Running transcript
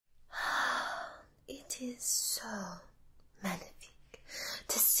is so magnifique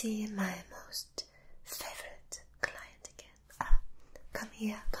to see my most favorite client again. Come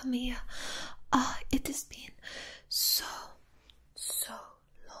here, come here. It has been so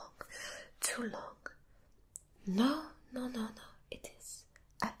long, too long. No, it is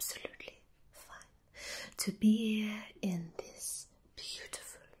absolutely fine to be here in this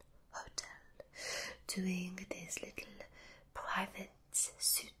beautiful hotel, doing this little private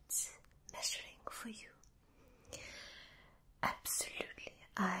suit measuring for you. Absolutely,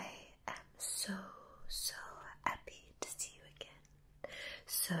 I am so happy to see you again.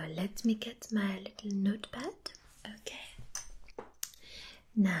 So let me get my little notepad. Okay.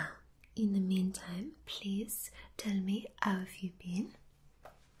 Now, in the meantime, please tell me, how have you been?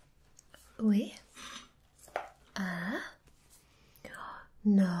 Oui.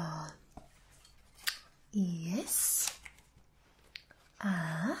 No. Yes.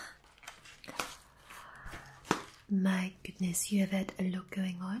 My goodness, you have had a lot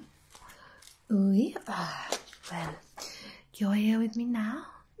going on. Oui. Well, you're here with me now.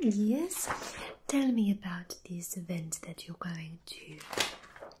 Yes. Tell me about this event that you're going to.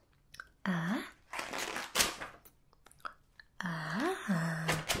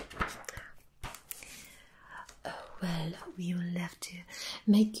 Well, we will have to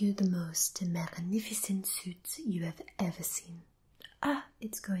make you the most magnificent suit you have ever seen.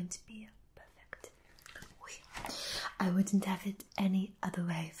 It's going to be perfect. Oui. I wouldn't have it any other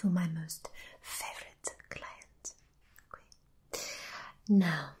way for my most favorite client. Oui.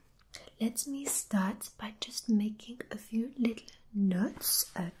 Now, let me start by just making a few little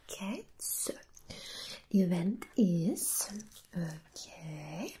notes. Okay, so the event is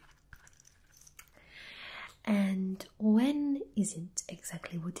okay. And when is it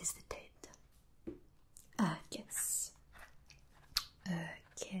exactly? What is the date? Yes.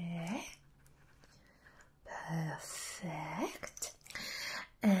 Okay. Perfect.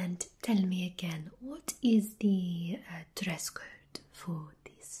 And tell me again, what is the dress code for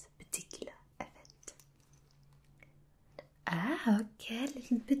this particular event? Okay, a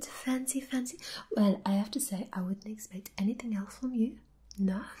little bit fancy. Well, I have to say, I wouldn't expect anything else from you.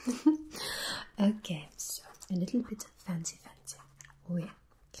 No? Okay, so a little bit fancy.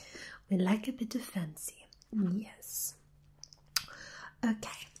 We like a bit of fancy. Yes.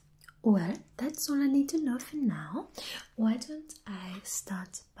 Okay, well, that's all I need to know for now. Why don't I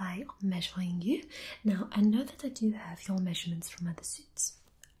start by measuring you? Now, I know that I do have your measurements from other suits.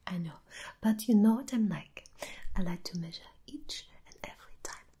 I know, but you know what I'm like. I like to measure each and every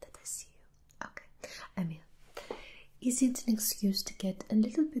time that I see you. Okay, I mean, is it an excuse to get a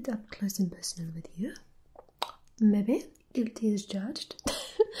little bit up close and personal with you? Maybe. Guilty is judged.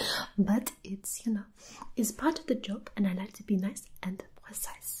 But it's, it's part of the job, and I like to be nice and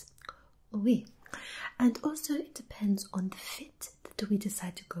precise. Oui. And also it depends on the fit that we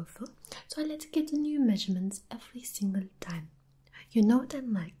decide to go for. So I like to get the new measurements every single time. You know what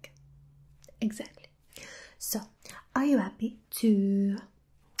I'm like. Exactly. So, are you happy to...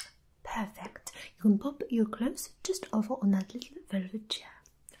 Perfect. You can pop your clothes just over on that little velvet chair.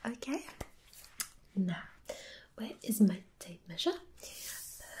 Okay? Now, where is my tape measure?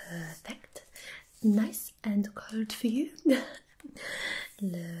 Perfect. Nice and cold for you.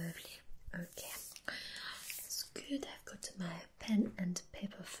 Lovely. Okay. That's good. I've got my pen and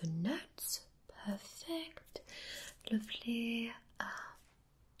paper for notes. Perfect. Lovely.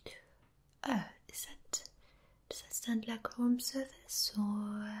 Does that sound like home service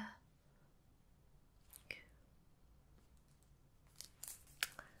or...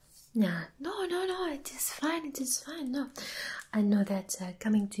 No, it is fine, no. I know that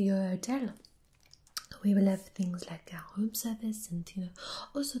coming to your hotel, we will have things like our home service and,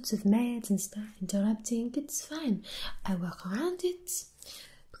 all sorts of maids and stuff interrupting. It's fine. I work around it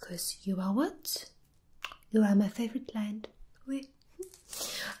because you are what? You are my favorite client. Oui.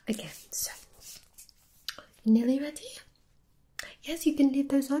 Okay, so, nearly ready? Yes, you can leave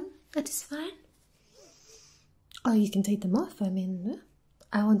those on. That is fine. Oh, you can take them off. I mean,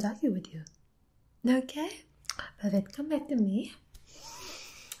 I won't argue with you. Okay? Perfect. Come back to me.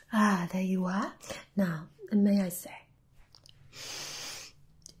 There you are. Now, may I say,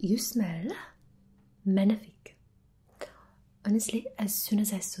 you smell magnifique. Honestly, as soon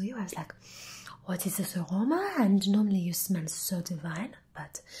as I saw you, I was like, what is this aroma? And normally you smell so divine,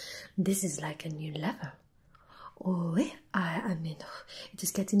 but this is like a new level. Oh, I mean, it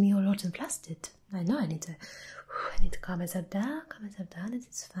is getting me all hot and flustered. I know I need to calm myself down, It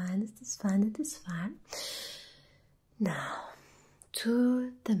is fine. Now,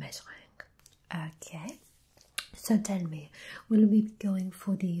 to the measuring. Okay, So tell me, will we be going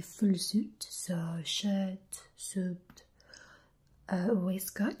for the full suit? So shirt, suit,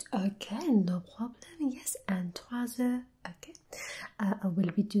 waistcoat? Okay, no problem. Yes, and trouser. Okay. I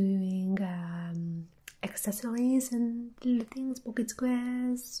will be doing accessories and little things, pocket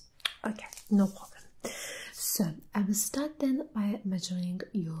squares. Okay, no problem. So I will start then by measuring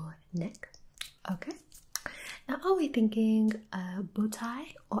your neck. Okay. Now, are we thinking bow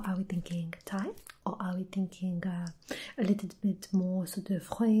tie, or are we thinking tie, or are we thinking a little bit more sort of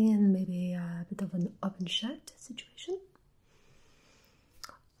free and maybe a bit of an open shirt situation?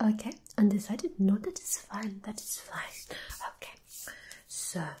 Okay, undecided? No, that is fine. That is fine. Okay,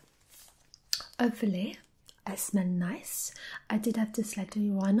 so hopefully I smell nice. I did have to slightly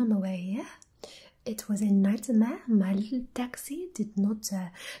run on the way here. It was a nightmare. My little taxi did not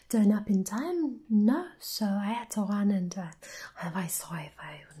turn up in time. No, so I had to run, and I'm very sorry if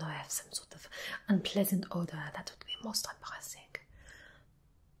I have some sort of unpleasant odor. That would be most embarrassing.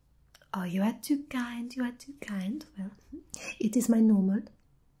 Oh, you are too kind. You are too kind. Well, it is my normal.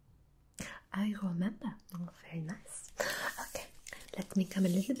 I remember. Oh, very nice. Okay, let me come a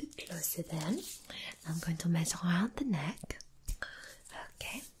little bit closer then. I'm going to measure around the neck.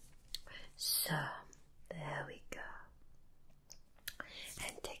 Okay. So, there we go.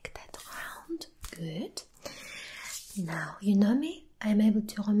 And take that round. Good. Now, you know me. I'm able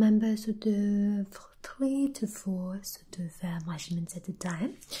to remember sort of 3 to 4 sort of measurements at a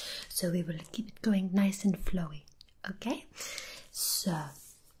time. So we will keep it going nice and flowy. Okay? So,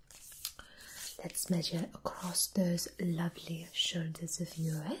 let's measure across those lovely shoulders of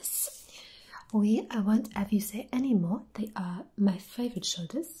yours. I won't have you say any more. They are my favorite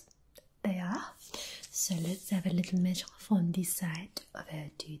shoulders. They are. So let's have a little measure from this side over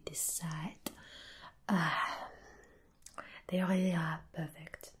to this side. They really are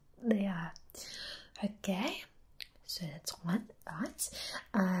perfect. They are. Okay. So that's one, right?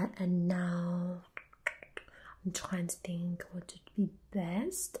 And now I'm trying to think what would be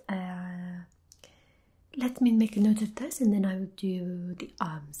best. Let me make a note of this, and then I will do the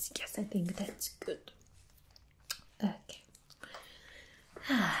arms. Yes, I think that's good. Okay.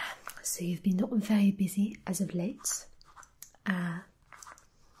 So you've been very busy as of late.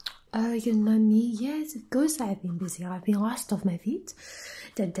 Oh, you know me? Yes, of course I've been busy. I've been rushed off my feet.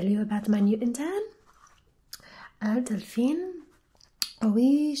 Did I tell you about my new intern? Delphine. Oh,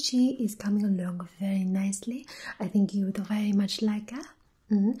 she is coming along very nicely. I think you would very much like her.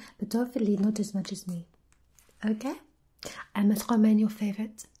 But hopefully not as much as me. Okay? I must remain your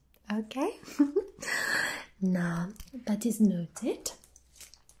favorite. Okay? Now, that is noted.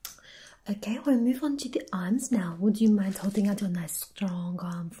 Okay, we'll move on to the arms now. Would you mind holding out your nice strong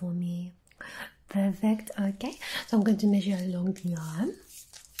arm for me? Perfect. Okay, so I'm going to measure along the arm.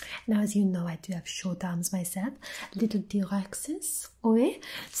 Now, as you know, I do have short arms myself, little T-Rexes. Okay,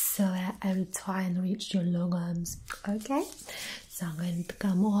 so I will try and reach your long arms. Okay, so I'm going to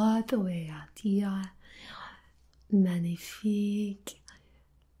come all the way out here. Magnifique.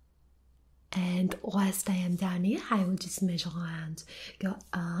 And whilst I am down here, I will just measure around your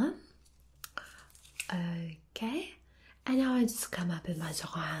arm. Okay, and now I just come up and measure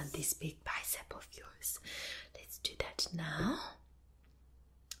around this big bicep of yours. Let's do that now.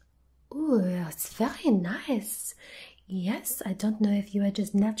 Oh, it's very nice. Yes, I don't know if you are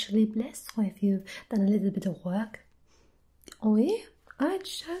just naturally blessed or if you've done a little bit of work. Oh, yeah? Oh, it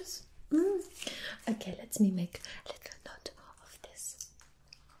shows. Okay, let me make a little note of this.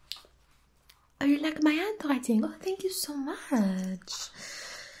 Oh, you like my handwriting? Oh, thank you so much.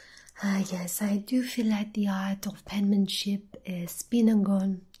 Yes, I do feel like the art of penmanship is been and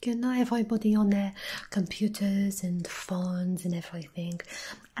gone. You know, everybody on their computers and phones and everything.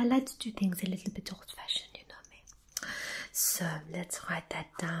 I like to do things a little bit old-fashioned, you know me. So, let's write that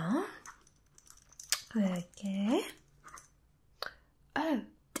down. Okay. Oh,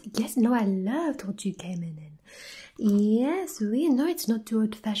 yes, no, I loved what you came in. Yes, we know it's not too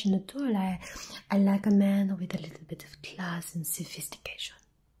old-fashioned at all. I like a man with a little bit of class and sophistication.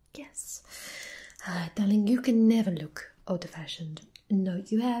 Yes. Darling, you can never look old-fashioned. No,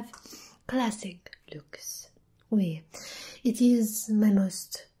 you have classic looks. Oui, it is my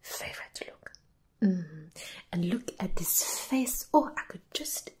most favorite look. And look at this face. Oh, I could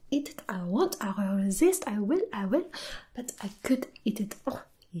just eat it. I won't. I will resist. I will. But I could eat it. Oh,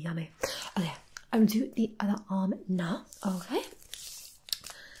 yummy. Okay, I will do the other arm now. Okay.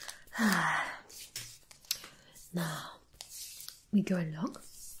 Now we go along.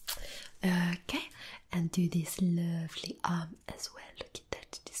 Okay, and do this lovely arm as well. Look at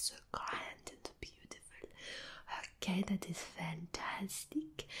that, it is so grand and beautiful. Okay, that is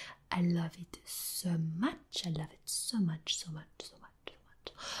fantastic. I love it so much. I love it so much, so much, so much,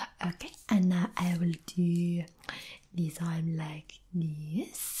 so much. Okay, and now I will do this arm like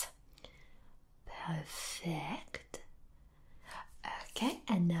this. Perfect. Okay,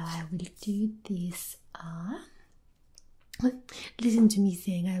 and now I will do this arm. Listen to me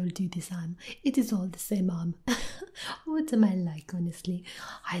saying I will do this arm. It is all the same arm. What am I like, honestly?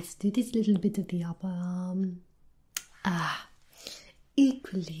 I do this little bit of the upper arm.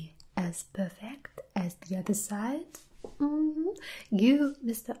 Equally as perfect as the other side. You,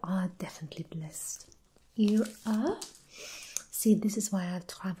 Mr. are definitely blessed. You are. See, this is why I've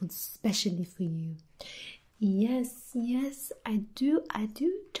traveled specially for you. Yes, I do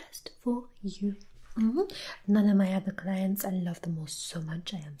just for you. None of my other clients, I love them all so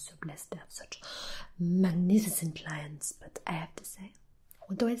much. I am so blessed to have such magnificent clients. But I have to say,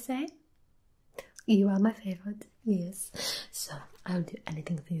 what do I say? You are my favorite. Yes. So I'll do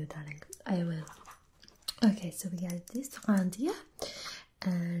anything for you, darling. I will. Okay, so we got this around here,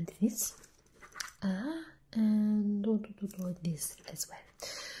 and this, and this as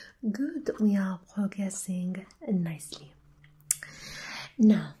well. Good. We are progressing nicely.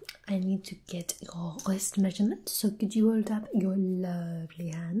 Now I need to get your wrist measurement, so could you hold up your lovely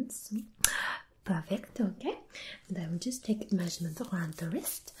hands? Perfect. Okay, and I will just take a measurement around the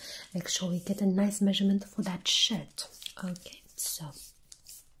wrist. Make sure we get a nice measurement for that shirt. Okay, so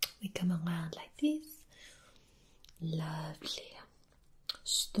we come around like this. Lovely,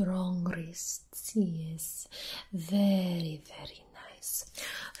 strong wrists. Yes, very, very nice.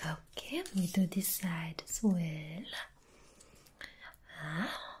 Okay, we do this side as well.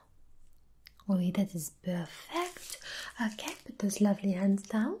 Oh, that is perfect. Okay, put those lovely hands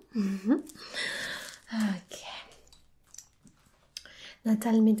down. Okay. Now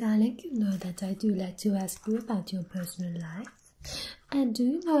tell me, darling, you know that I do like to ask you about your personal life. And do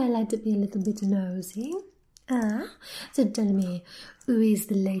you know I like to be a little bit nosy? So tell me, who is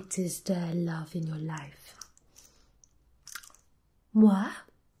the latest love in your life? Moi?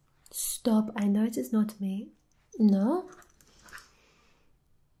 Stop, I know it is not me. No?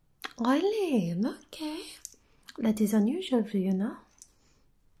 Really? Okay. That is unusual for you, no?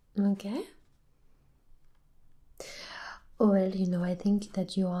 Okay. Well, you know, I think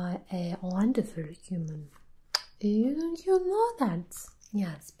that you are a wonderful human. You know that.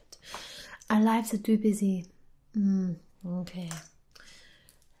 Yes, but our lives are too busy. Okay.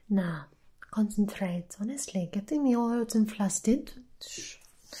 Now, concentrate. Honestly, getting me all hurt and flustered.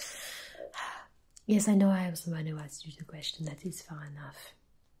 Yes, I know I was the one who asked you the question. That is far enough.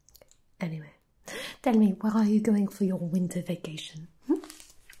 Anyway, tell me, where are you going for your winter vacation? I'm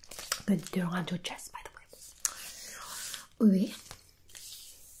going to do around your chest, by the way. Oui.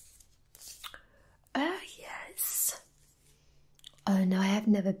 Oh, yes. Oh, no, I have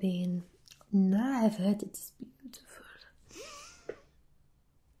never been. No, I've heard it's beautiful.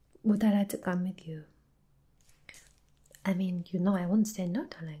 Would I like to come with you? I mean, you know I won't say no,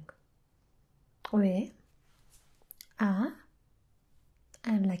 darling. Oui.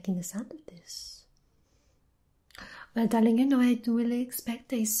 I'm liking the sound of this. Well, darling, you know I do really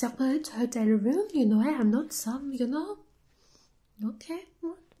expect a separate hotel room. You know, I am not some, you know. Okay,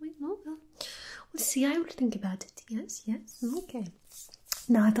 what? Wait, no. We'll see, I will think about it. Yes, okay.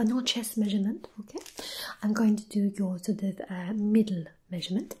 Now I've done your chest measurement, okay? I'm going to do your sort of middle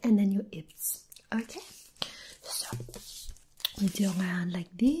measurement and then your hips, okay? So, we do around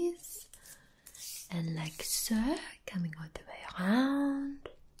like this and like so, coming all the way around.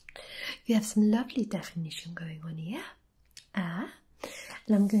 You have some lovely definition going on here. And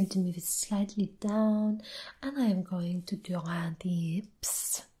I'm going to move it slightly down and I'm going to do around the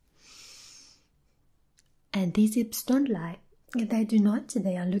hips. And these hips don't lie. They do not.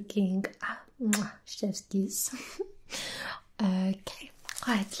 They are looking chef's kiss. Okay.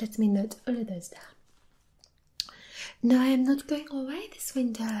 Right, let me note all of those down. No, I am not going away this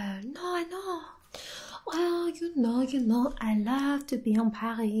winter. No, I know. Well, you know, I love to be in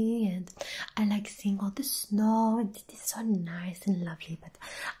Paris and I like seeing all the snow and it is so nice and lovely. But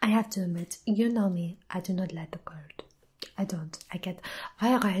I have to admit, you know me, I do not like the cold. I don't. I get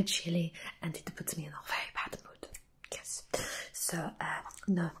very chilly and it puts me in a very bad mood. Yes. So,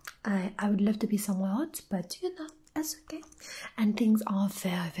 no, I would love to be somewhere hot, but you know, that's okay. And things are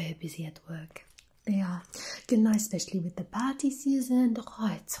very, very busy at work. They are, you know, especially with the party season.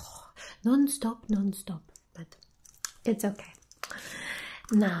 Oh, it's non-stop, but it's okay.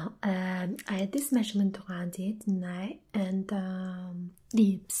 Now, I had this measurement around it, and the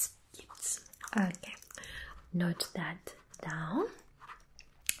hips. Okay, note that down.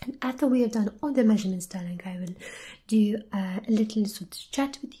 And after we have done all the measurements, darling, I will do a little sort of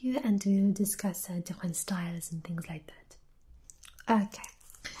chat with you, and we will discuss different styles and things like that. Okay.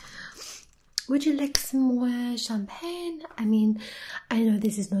 Would you like some more champagne? I mean, I know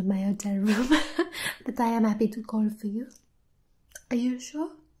this is not my hotel room, but I am happy to call for you. Are you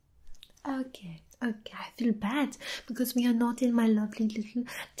sure? Okay, okay. I feel bad because we are not in my lovely little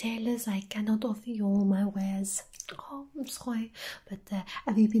Tailor's. I cannot offer you all my wares. Oh, I'm sorry. But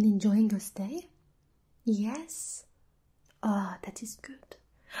have you been enjoying your stay? Yes. Oh, that is good.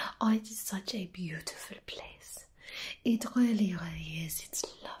 Oh, it is such a beautiful place. It really, really is. It's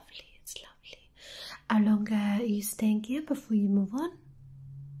lovely. It's lovely. How long are you staying here before you move on?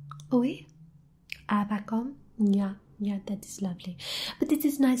 Oui. Back home? Yeah. Yeah, that is lovely. But it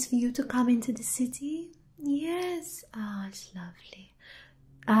is nice for you to come into the city. Yes. Ah, it's lovely.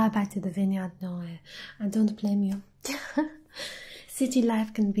 Back to the vineyard. No, I don't blame you. City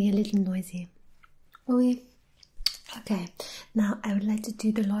life can be a little noisy. Oui. Okay. Now I would like to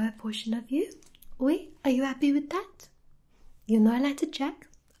do the lower portion of you. Oui. Are you happy with that? You know I like to check.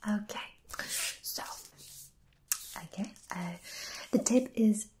 Okay. So. Okay. The tape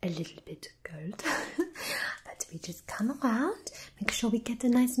is a little bit cold. But we just come around, make sure we get a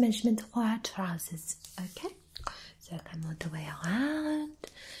nice measurement for our trousers, okay? So come all the way around,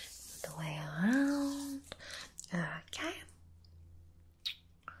 okay?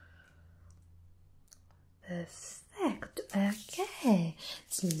 Perfect, okay,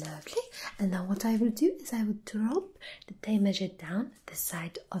 it's lovely. And now what I will do is I will drop the tape measure down the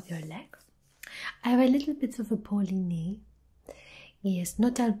side of your leg. I have a little bit of a poorly knee. Yes,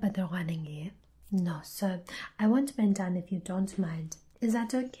 not all but the running here. No, so I won't bend down if you don't mind. Is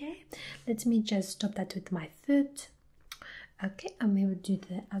that okay? Let me just stop that with my foot. Okay, and we will do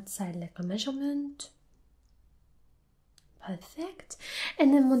the outside leg measurement. Perfect.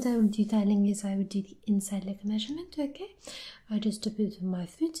 And then what I will do, darling, is I will do the inside leg measurement, okay? I just stop it with my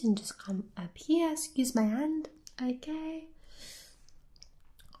foot and just come up here. Excuse my hand. Okay.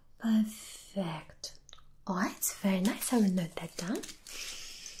 Perfect. Alright, very nice. I will note that down.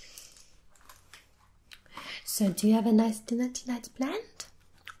 So, do you have a nice dinner tonight planned?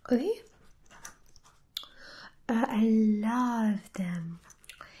 Oui? I love them.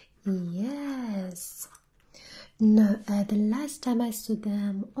 Yes. No, the last time I saw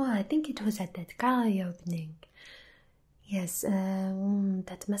them, I think it was at that gallery opening. Yes,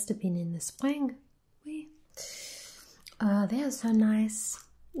 that must have been in the spring. Oui. They are so nice.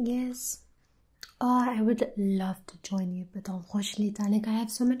 Yes. Oh, I would love to join you, but unfortunately, darling, I have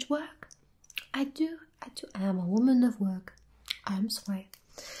so much work. I do. I am a woman of work. I'm sorry.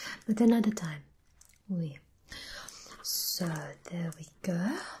 But another time. Oui. So, there we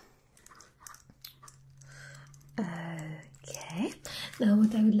go. Okay. Now,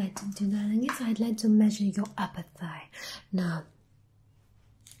 what I would like to do, darling, is I'd like to measure your upper thigh. Now,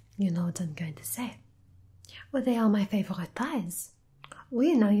 you know what I'm going to say. Well, they are my favorite thighs.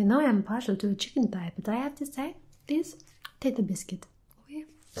 Oui, now you know I'm partial to a chicken thigh, but I have to say, please, take the biscuit. Oui.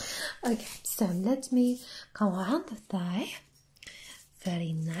 Okay, so let me come around the thigh.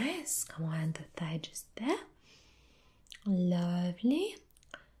 Very nice. Come around the thigh just there. Lovely.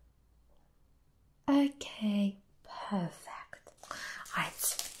 Okay, perfect. Right.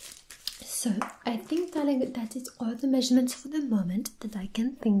 So I think, darling, that is all the measurements for the moment that I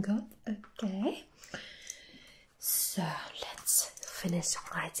can think of. Okay. So let's finish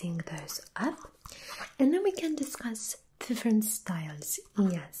writing those up, and then we can discuss different styles.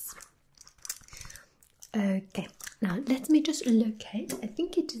 Yes. Okay. Now let me just locate. I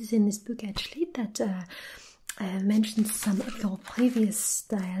think it is in this book actually that mentions some of your previous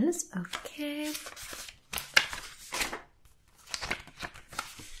styles. Okay.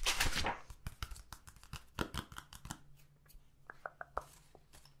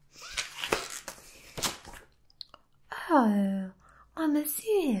 Oh,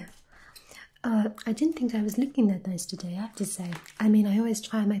 monsieur. I didn't think I was looking that nice today, I have to say. I mean, I always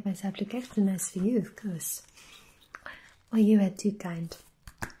try and make myself look extra nice for you, of course. Well, you are too kind.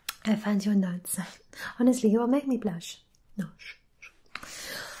 I found your notes. Honestly, you will make me blush. No, shh.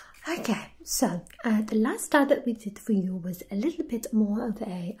 Okay, so the last style that we did for you was a little bit more of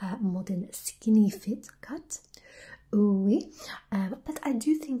a modern skinny fit cut. Oui, but I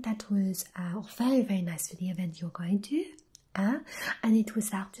do think that was very, very nice for the event you're going to. And it was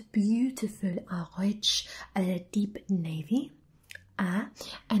that beautiful, rich, deep navy.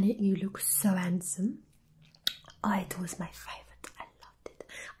 And you look so handsome. Oh, it was my favorite. I loved it.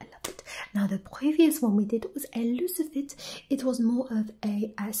 I loved it. Now, the previous one we did was a looser fit. It was more of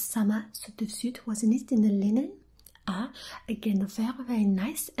a summer sort of suit, wasn't it, in the linen? Again, very, very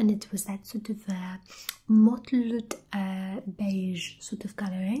nice, and it was that sort of mottled beige sort of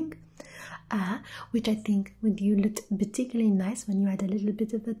coloring, which I think with you looked particularly nice when you had a little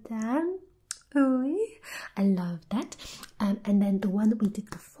bit of a tan. Oh, I love that. And then the one that we did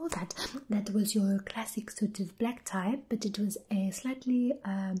before that, that was your classic sort of black tie, but it was a slightly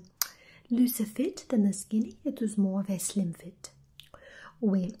looser fit than a skinny. It was more of a slim fit.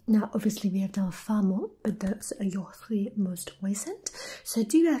 Oui. Now, obviously, we have done far more, but those are your three most recent. So,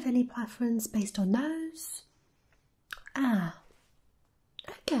 do you have any preference based on those?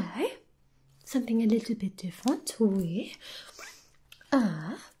 Okay. Something a little bit different. Oui.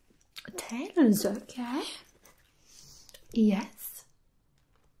 Tailor's okay. Yes.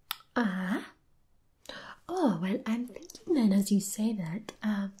 Oh, well, I'm thinking then as you say that,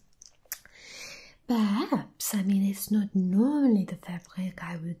 perhaps, I mean, it's not normally the fabric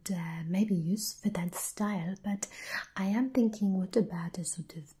I would maybe use for that style, but I am thinking, what about a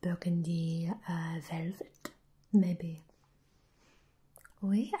sort of burgundy velvet, maybe?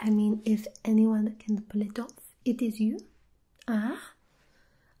 Oui, I mean, if anyone can pull it off, it is you.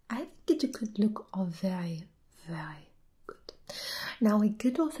 I think it could look very, very good. Now, we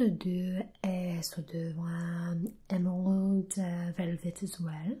could also do a sort of emerald velvet as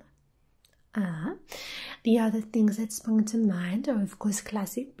well. The other things that sprung to mind are, of course,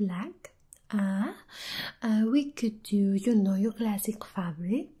 classic black. We could do, you know, your classic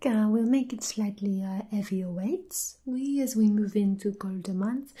fabric. We'll make it slightly heavier weights. As we move into colder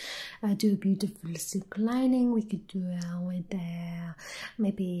months, do a beautiful silk lining. We could do with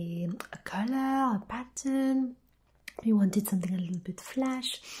maybe a color, a pattern. We wanted something a little bit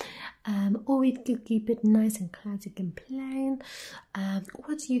flash, or we could keep it nice and classic and plain.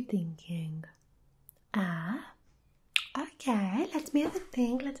 What are you thinking? Okay, let me have a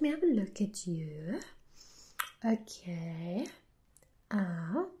think. Let me have a look at you. Okay.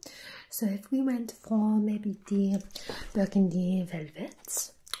 So if we went for maybe the burgundy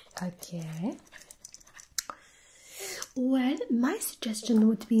velvet. Okay. Well, my suggestion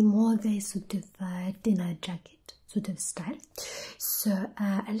would be more of a sort of dinner jacket sort of style. So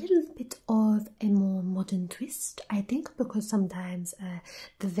a little bit of a more modern twist, I think, because sometimes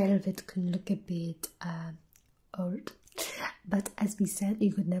the velvet can look a bit old. But as we said,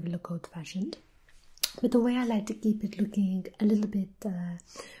 you could never look old-fashioned. But the way I like to keep it looking a little bit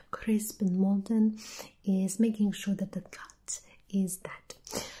crisp and modern is making sure that the cut is that.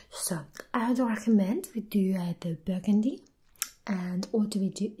 So I would recommend we do the burgundy, and what we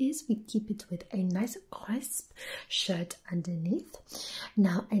do is we keep it with a nice crisp shirt underneath.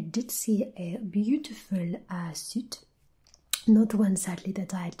 Now, I did see a beautiful suit. Not one, sadly,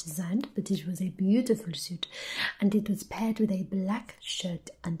 that I had designed, but it was a beautiful suit, and it was paired with a black shirt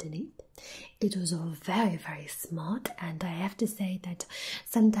underneath. It was all very, very smart, and I have to say that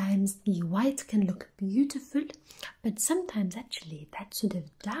sometimes the white can look beautiful, but sometimes actually that sort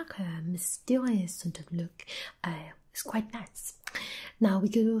of darker, mysterious sort of look is quite nice. Now, we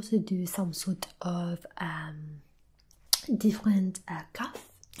could also do some sort of different cuff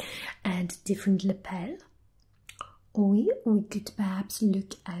and different lapel. We could perhaps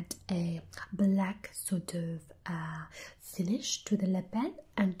look at a black sort of finish to the lapel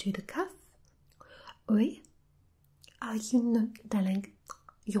and to the cuff. Oui. Oh, you know, darling,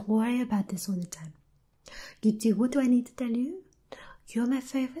 you worry about this all the time. You do. What do I need to tell you? You're my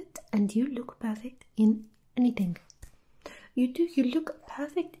favorite, and you look perfect in anything. You do. You look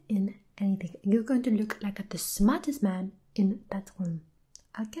perfect in anything. You're going to look like the smartest man in that room.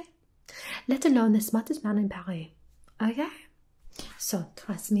 Okay? Let alone the smartest man in Paris. Okay, so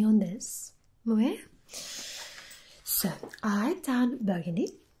trust me on this. Okay, so I down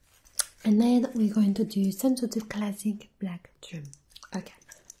burgundy, and then we're going to do some sort of classic black trim. Okay,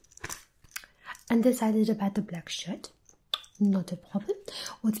 and decided about the black shirt. Not a problem.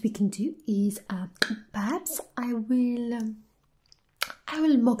 What we can do is perhaps I will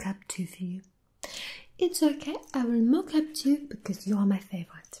mock up two for you. It's okay. I will mock up two because you are my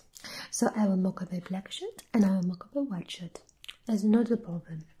favorite. So I will mock up a black shirt and I will mock up a white shirt. That's not a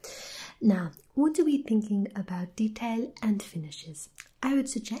problem. Now, what are we thinking about detail and finishes? I would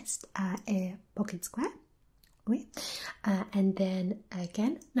suggest a pocket square. Oui. And then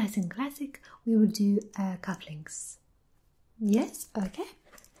again, nice and classic, we will do cufflinks. Yes, okay.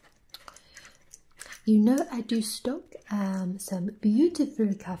 You know I do stock some beautiful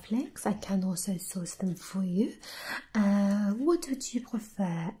cufflinks. I can also source them for you. What would you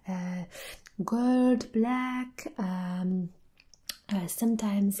prefer? Gold, black,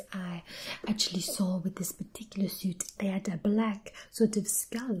 Sometimes I actually saw with this particular suit they had a black sort of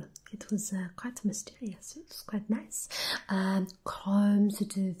skull. It was quite mysterious. It was quite nice. Chrome,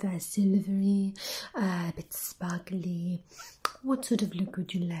 sort of silvery, a bit sparkly. What sort of look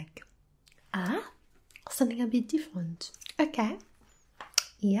would you like? Something a bit different. Okay.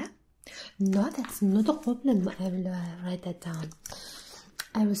 Yeah. No, that's not a problem. I will write that down.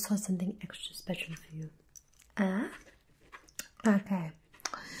 I will saw something extra special for you. Okay.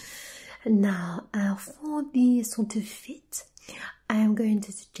 Now, for the sort of fit, I am going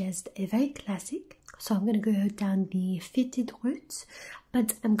to suggest a very classic. So I'm going to go down the fitted route,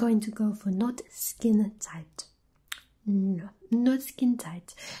 but I'm going to go for not skin tight. No, not skin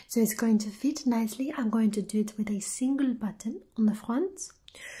tight. So it's going to fit nicely. I'm going to do it with a single button on the front.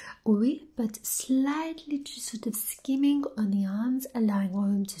 Oui, but slightly just sort of skimming on the arms, allowing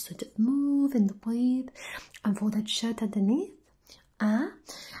room to sort of move and breathe. And for that shirt underneath.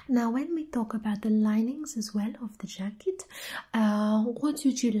 Now when we talk about the linings as well of the jacket, what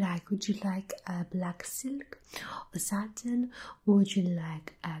would you like? Would you like a black silk or satin? Would you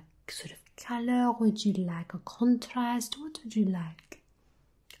like a sort of color? Would you like a contrast? What would you like?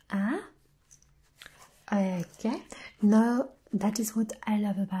 Okay. No, that is what I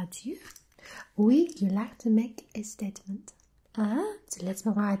love about you. Oui, you like to make a statement. So let's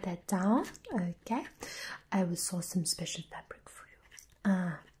write that down. Okay. I will source some special fabric for you.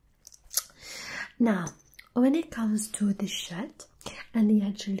 Now, when it comes to the shirt and the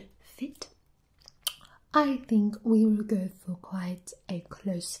actual fit, I think we will go for quite a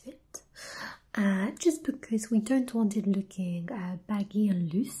close fit. Just because we don't want it looking baggy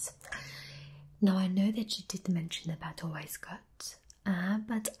and loose. Now, I know that you did mention about a waistcoat,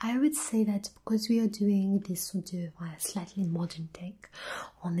 but I would say that because we are doing this sort of slightly modern take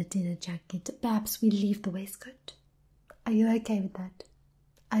on the dinner jacket, perhaps we leave the waistcoat. Are you okay with that?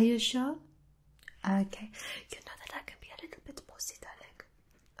 Are you sure? Okay. You know that I can be a little bit bossy,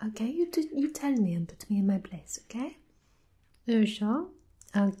 darling. Okay, you tell me and put me in my place, okay? Are you sure?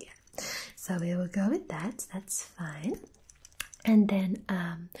 Okay. So we will go with that. That's fine. And then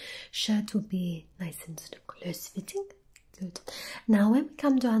shirt will be nice and sort of close fitting. Good. Now when we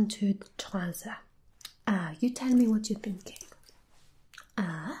come down to the trouser, you tell me what you're thinking.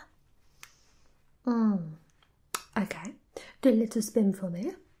 Okay. Do a little spin for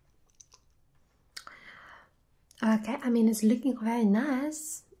me. Okay, I mean it's looking very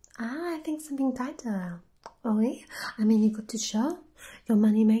nice. I think something tighter. Oh yeah? I mean you got to show your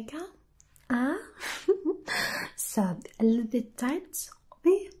money maker. So a little bit tight.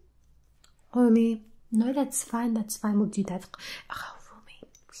 Oui. Oui. No, that's fine. We'll do that.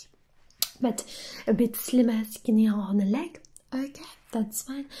 But a bit slimmer, skinnier on the leg. Okay, that's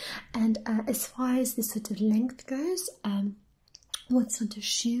fine. And as far as the sort of length goes, what sort of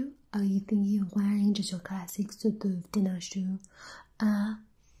shoe are you thinking of wearing? Just your classic sort of dinner shoe.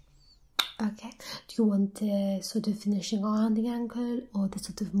 Okay. Do you want the sort of finishing around the ankle or the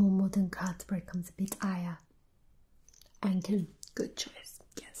sort of more modern cut where it comes a bit higher? Ankle. Good choice.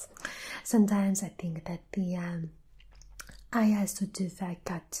 Yes. Sometimes I think that the higher sort of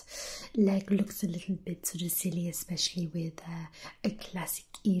cut leg looks a little bit sort of silly, especially with a classic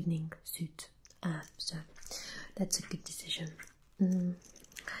evening suit. So that's a good decision.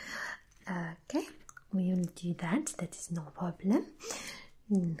 Okay. We will do that. That is no problem.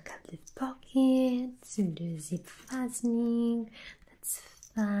 Couple of pockets, do zip fastening, that's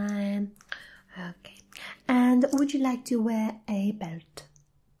fine. Okay. And would you like to wear a belt?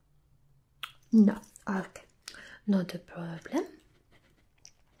 No. Okay. Not a problem.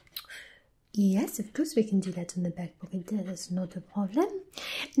 Yes, of course we can do that in the back pocket. That is not a problem.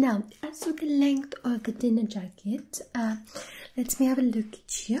 Now, as for the length of the dinner jacket, let me have a look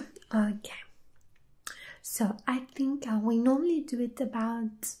at you. Okay. So I think we normally do it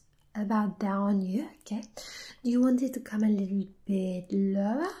about there on you, okay? Do you want it to come a little bit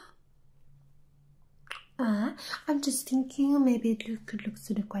lower? I'm just thinking maybe it could look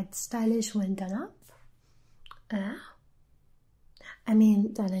sort of quite stylish when done up. I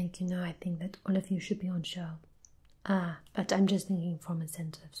mean, darling, you know, I think that all of you should be on show. But I'm just thinking from a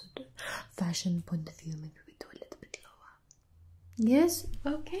sense of sort of fashion point of view, maybe we do a little bit lower. Yes,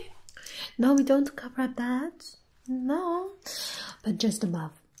 okay. No, we don't cover up that. No, but just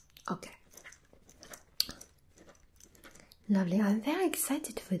above. Okay. Lovely. I'm very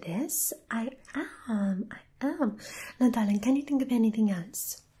excited for this. I am. Now, darling, can you think of anything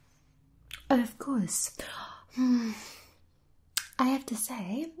else? Oh, of course. I have to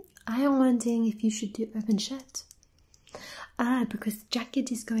say, I am wondering if you should do open shirt. Because the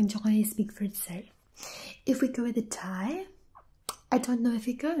jacket is going to really speak for itself. If we go with a tie, I don't know if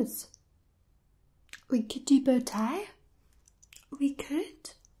it goes. We could do bow tie. We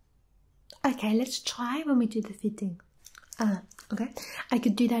could. Okay, let's try when we do the fitting. Okay. I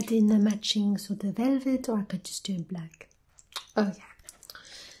could do that in a matching sort of velvet, or I could just do it black. Okay,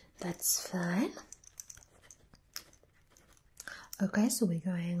 that's fine. Okay, so we're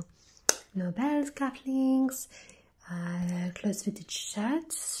going no bells, cufflinks, close fitted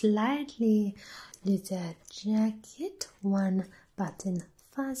shirt, slightly looser jacket, one button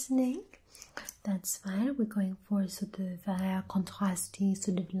fastening. That's fine. We're going for sort of contrasty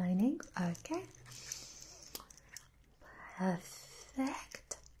sort of lining. Okay,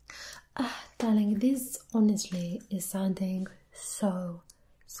 perfect. Darling, this honestly is sounding so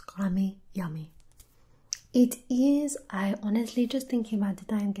scrummy yummy. It is. I honestly, just thinking about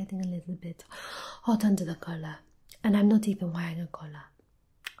it, I am getting a little bit hot under the collar, and I'm not even wearing a collar.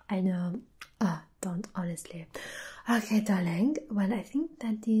 I know. Don't, honestly. Okay, darling. Well, I think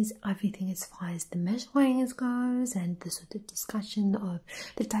that is everything as far as the measuring goes and the sort of discussion of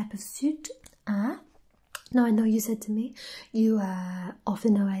the type of suit. Now, I know you said to me you are off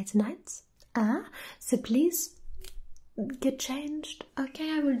and away tonight. So please get changed.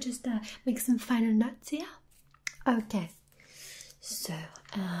 Okay, I will just make some final notes here. Okay. So,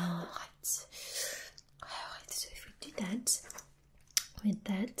 right. So if we do that with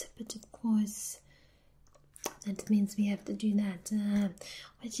that, but of course that means we have to do that,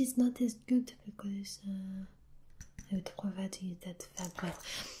 which is not as good because I would prefer to use that fabric.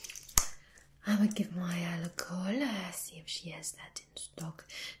 I will give Maya a call, see if she has that in stock,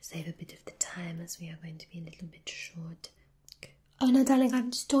 save a bit of the time as we are going to be a little bit short. Okay. Oh no, darling,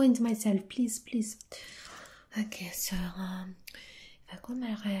 I'm just talking to myself, please, please. Okay, so if I call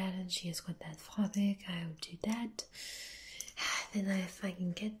Maya and she has got that fabric, I will do that. Then if I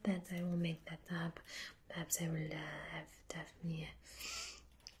can get that, I will make that up. Perhaps I will have Daphne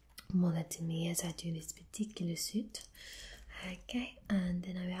model to me as I do this particular suit. Okay, and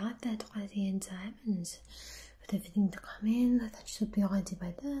then I will have that ready in time and for everything to come in. That should be ready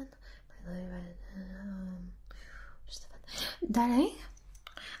by then. Darling,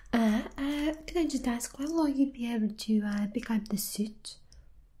 could I just ask, when will you be able to pick up the suit?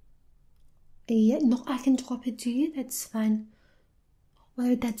 Yeah, no, I can drop it to you, that's fine. Where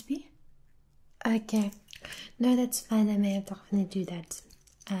would that be? Okay, no, that's fine, I may definitely do that.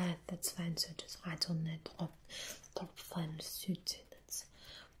 That's fine, so just write on the top final suit.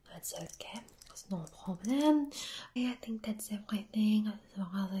 That's okay. That's no problem. Okay, I think that's everything as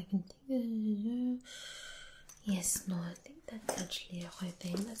far as I can think. Yes, no, I think that's actually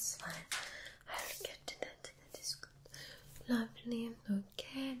everything. That's fine. I'll get to that. That is good. Lovely.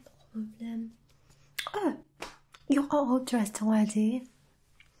 Okay, no problem. Oh, you are all dressed already.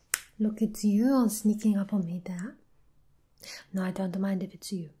 Look at you all sneaking up on me there. No, I don't mind if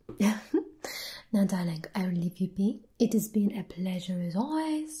it's you. Now, darling, I will leave you be. It has been a pleasure as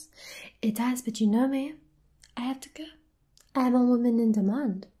always. It has, but you know me. I have to go. I am a woman in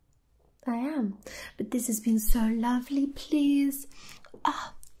demand. I am. But this has been so lovely, please.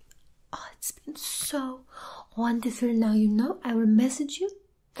 Oh, it's been so wonderful. Now you know I will message you.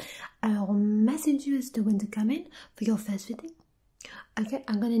 I will message you as to when to come in for your first fitting. Okay,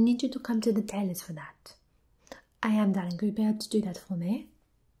 I'm going to need you to come to the tailors for that. I am, darling. Will you be able to do that for me?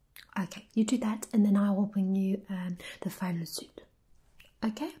 Okay, you do that and then I will bring you the final suit.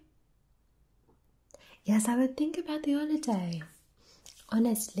 Okay? Yes, I would think about the holiday.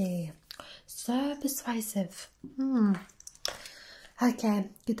 Honestly, so persuasive. Okay,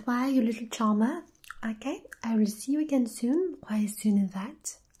 goodbye, you little charmer. Okay, I will see you again soon, quite soon in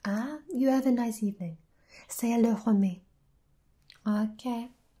fact. You have a nice evening. Say hello from me. Okay.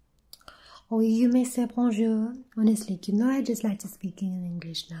 Or you may say bonjour. Honestly, you know I just like to speak in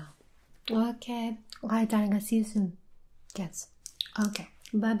English now. Okay. Alright, darling, I'll see you soon. Yes. Okay.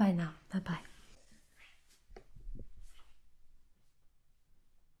 Bye-bye now. Bye-bye.